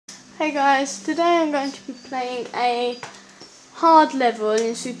Hey guys, today I'm going to be playing a hard level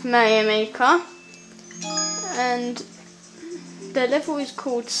in Super Mario Maker, and the level is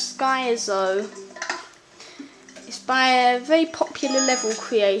called Sky Zoo. It's by a very popular level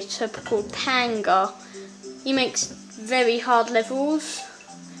creator called Panga. He makes very hard levels,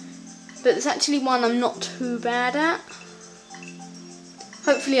 but there's actually one I'm not too bad at.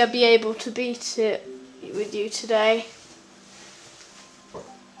 Hopefully I'll be able to beat it with you today.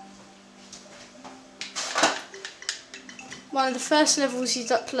 One of the first levels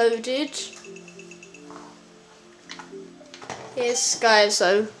he's uploaded is Sky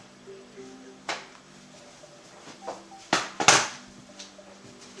Zoo.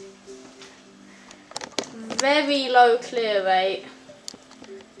 Very low clear rate,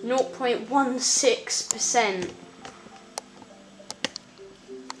 0.16%.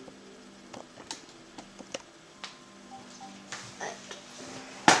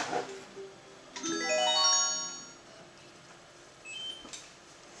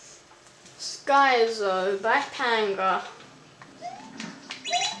 Sky Zoo by Panga.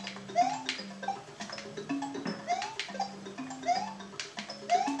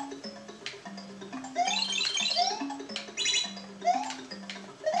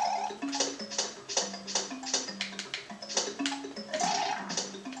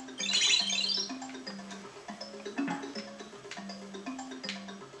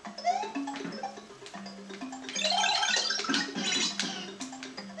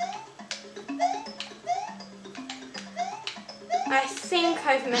 I think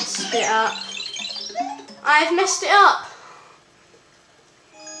I've messed it up. I've messed it up!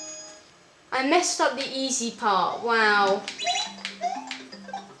 I messed up the easy part, wow.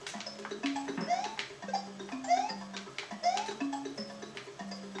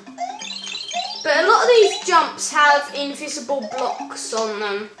 But a lot of these jumps have invisible blocks on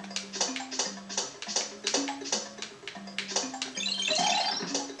them.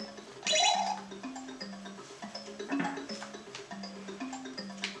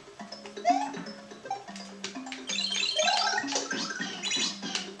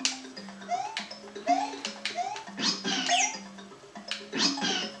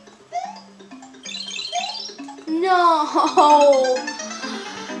 No!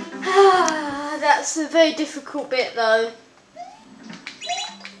 That's a very difficult bit though.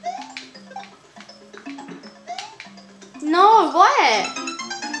 No, where?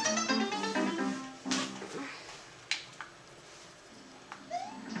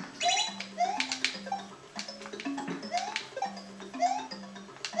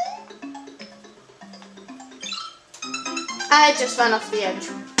 I just ran off the edge.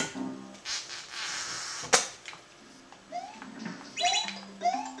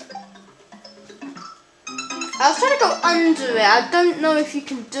 I was trying to go under it. I don't know if you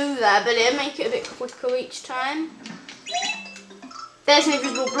can do that, but it'll make it a bit quicker each time. There's an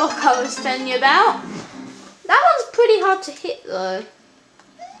invisible block I was telling you about. That one's pretty hard to hit though.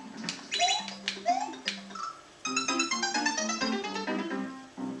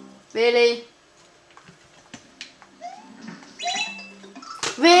 Really?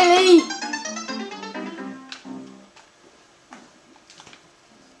 Really?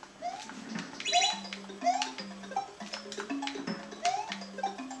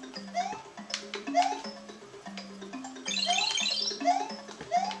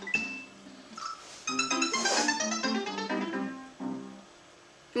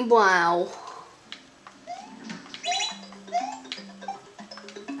 Wow.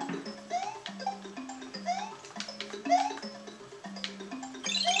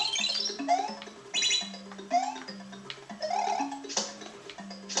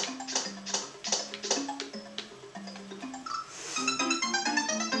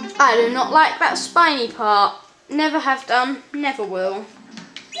 I do not like that spiny part. Never have done, never will.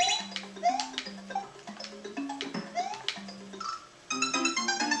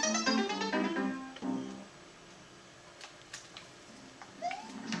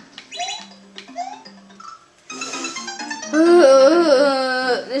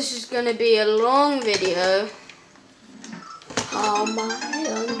 This is going to be a long video. Oh my,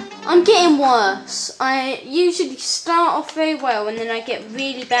 I'm getting worse. I usually start off very well and then I get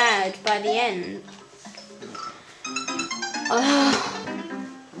really bad by the end.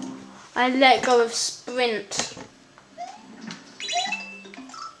 I let go of sprint.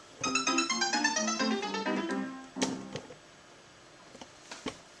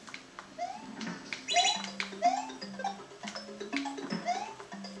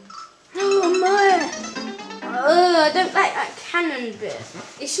 I don't like that cannon bit.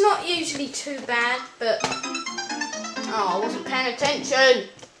 It's not usually too bad, but... Oh, I wasn't paying attention.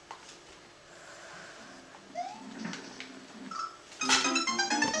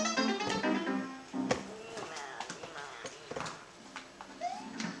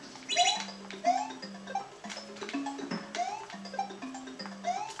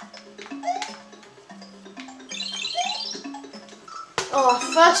 Oh,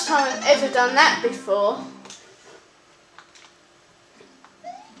 first time I've ever done that before.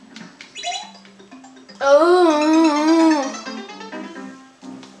 Oh.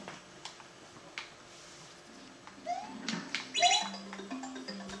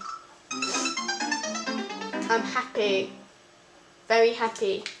 I'm happy. Very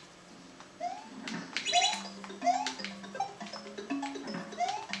happy.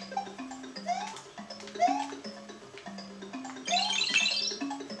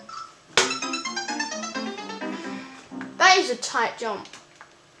 That is a tight jump.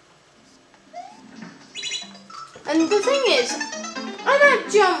 And the thing is, I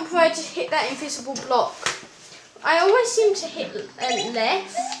don't jump where I just hit that invisible block. I always seem to hit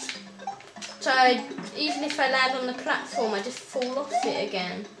left. So even if I land on the platform, I just fall off it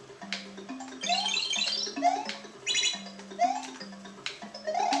again.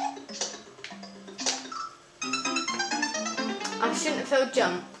 I shouldn't have failed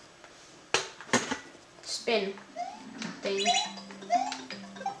jump. Spin. Thing.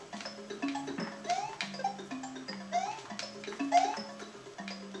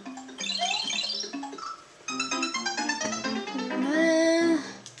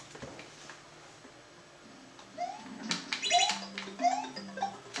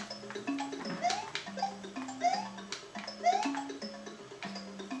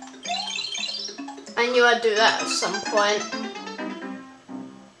 I knew I'd do that at some point.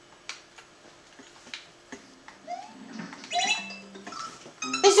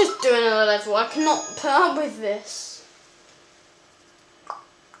 Let's just do another level. I cannot put up with this.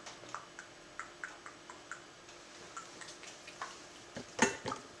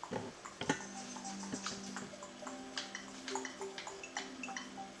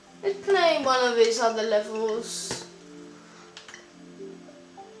 Let's play one of these other levels.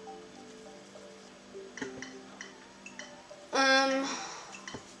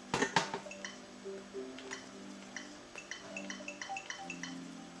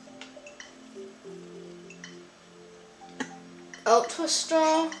 Ultra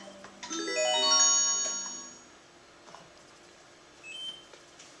Star.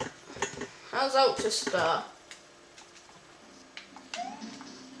 How's Ultra Star?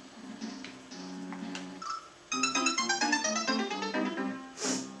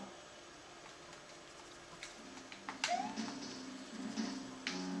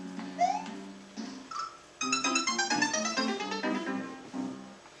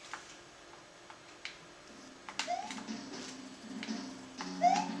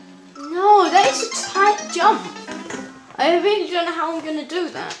 That is a tight jump. I really don't know how I'm going to do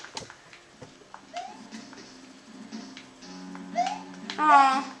that.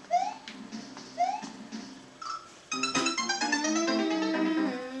 Ah.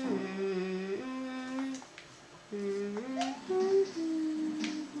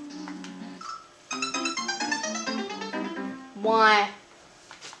 Why?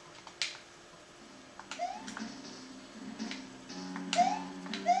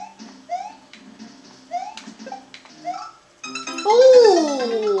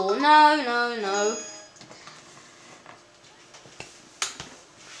 Oh, no.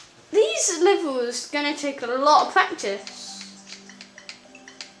 These levels are going to take a lot of practice.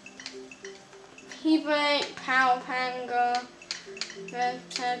 P-brake, power panga, red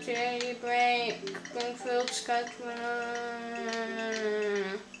tag, brake, Greenfield, Scotsman.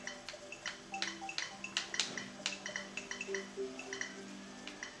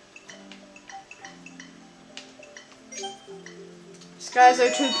 Skyzo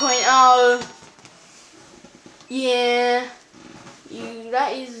 2.0. Yeah,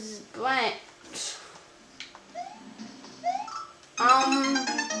 that is right.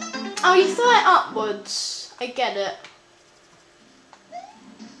 Oh, you throw it upwards. I get it.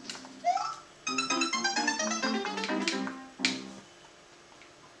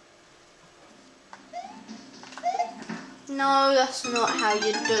 No, that's not how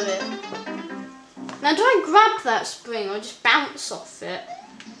you do it. Now, do I grab that spring or just bounce off it?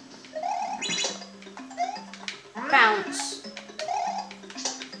 Bounce.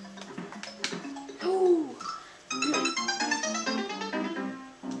 Ooh.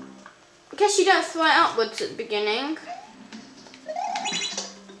 I guess you don't throw it upwards at the beginning.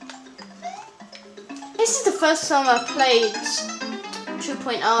 This is the first time I played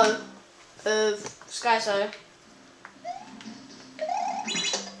 2.0 of Skyzo.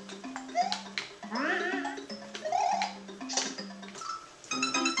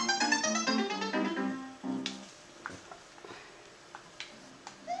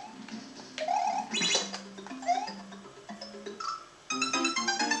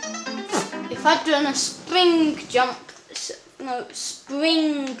 If I'd done a spring jump No,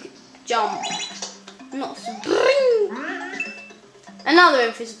 spring jump. Not spring. Another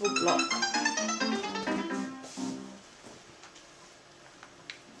invisible block.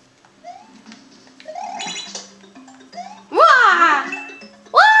 Wah!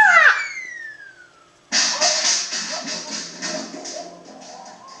 Wah!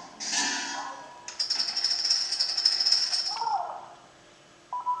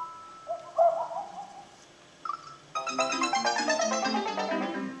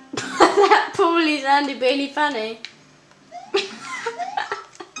 That probably sounded really funny.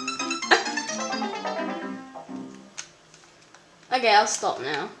 Okay, I'll stop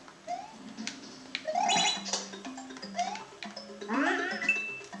now.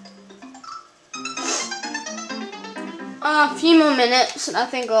 A few more minutes and I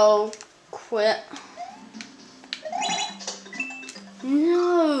think I'll quit.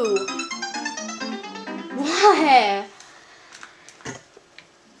 No! Why?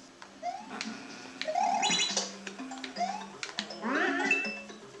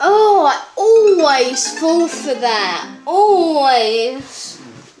 Oh, I always fall for that. Always.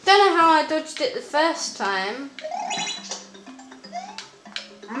 Don't know how I dodged it the first time.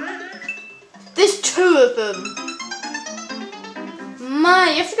 There's two of them. Man,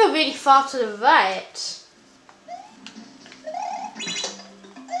 you have to go really far to the right.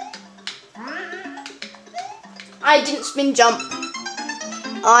 I didn't spin jump.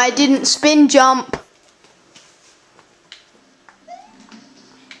 I didn't spin jump.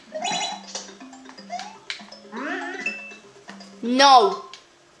 No.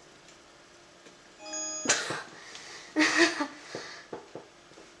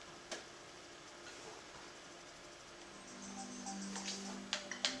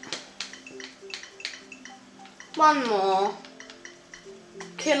 One more.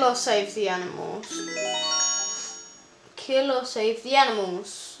 Kill or save the animals. Kill or save the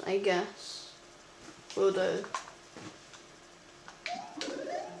animals, I guess. Will do.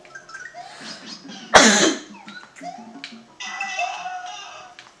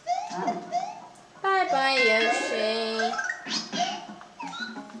 Bye bye, Yoshi.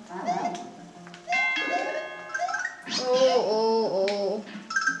 Oh.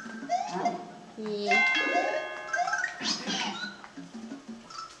 Yeah.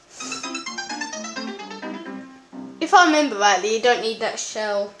 If I remember rightly, you don't need that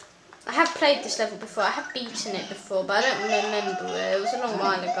shell. I have played this level before, I have beaten it before, but I don't remember it. It was a long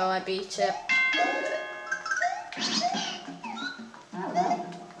while ago I beat it.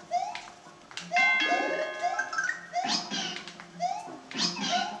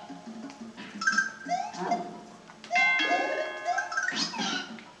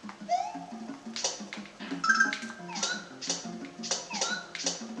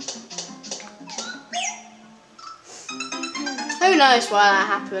 Who knows why that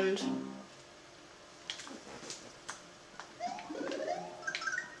happened?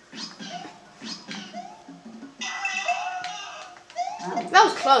 That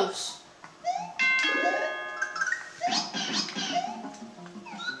was close.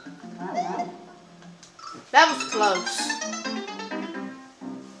 That was close.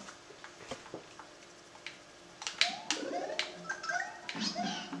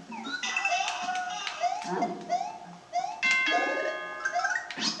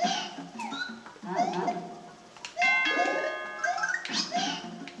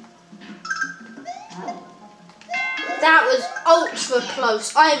 That was ultra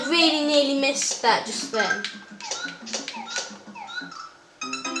close. I really nearly missed that just then.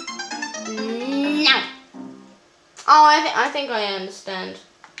 No. Oh, I think I understand.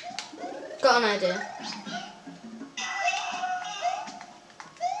 Got an idea.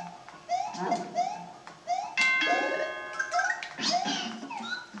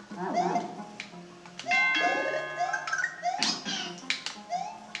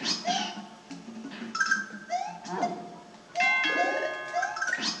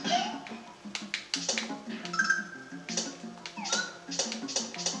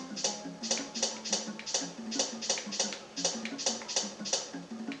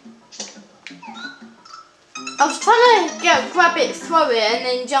 I was trying to grab it, throw it, and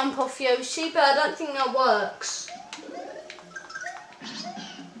then jump off Yoshi, but I don't think that works.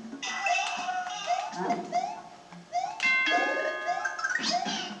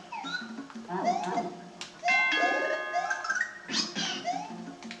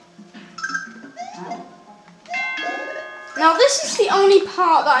 Now this is the only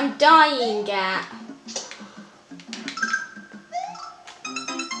part that I'm dying at.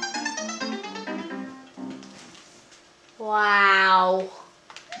 Wow.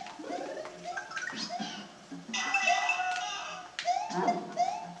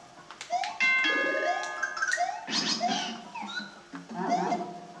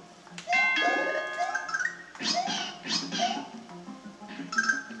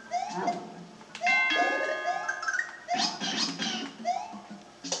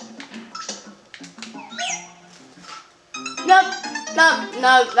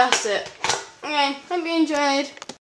 No, that's it. Okay, hope you enjoyed.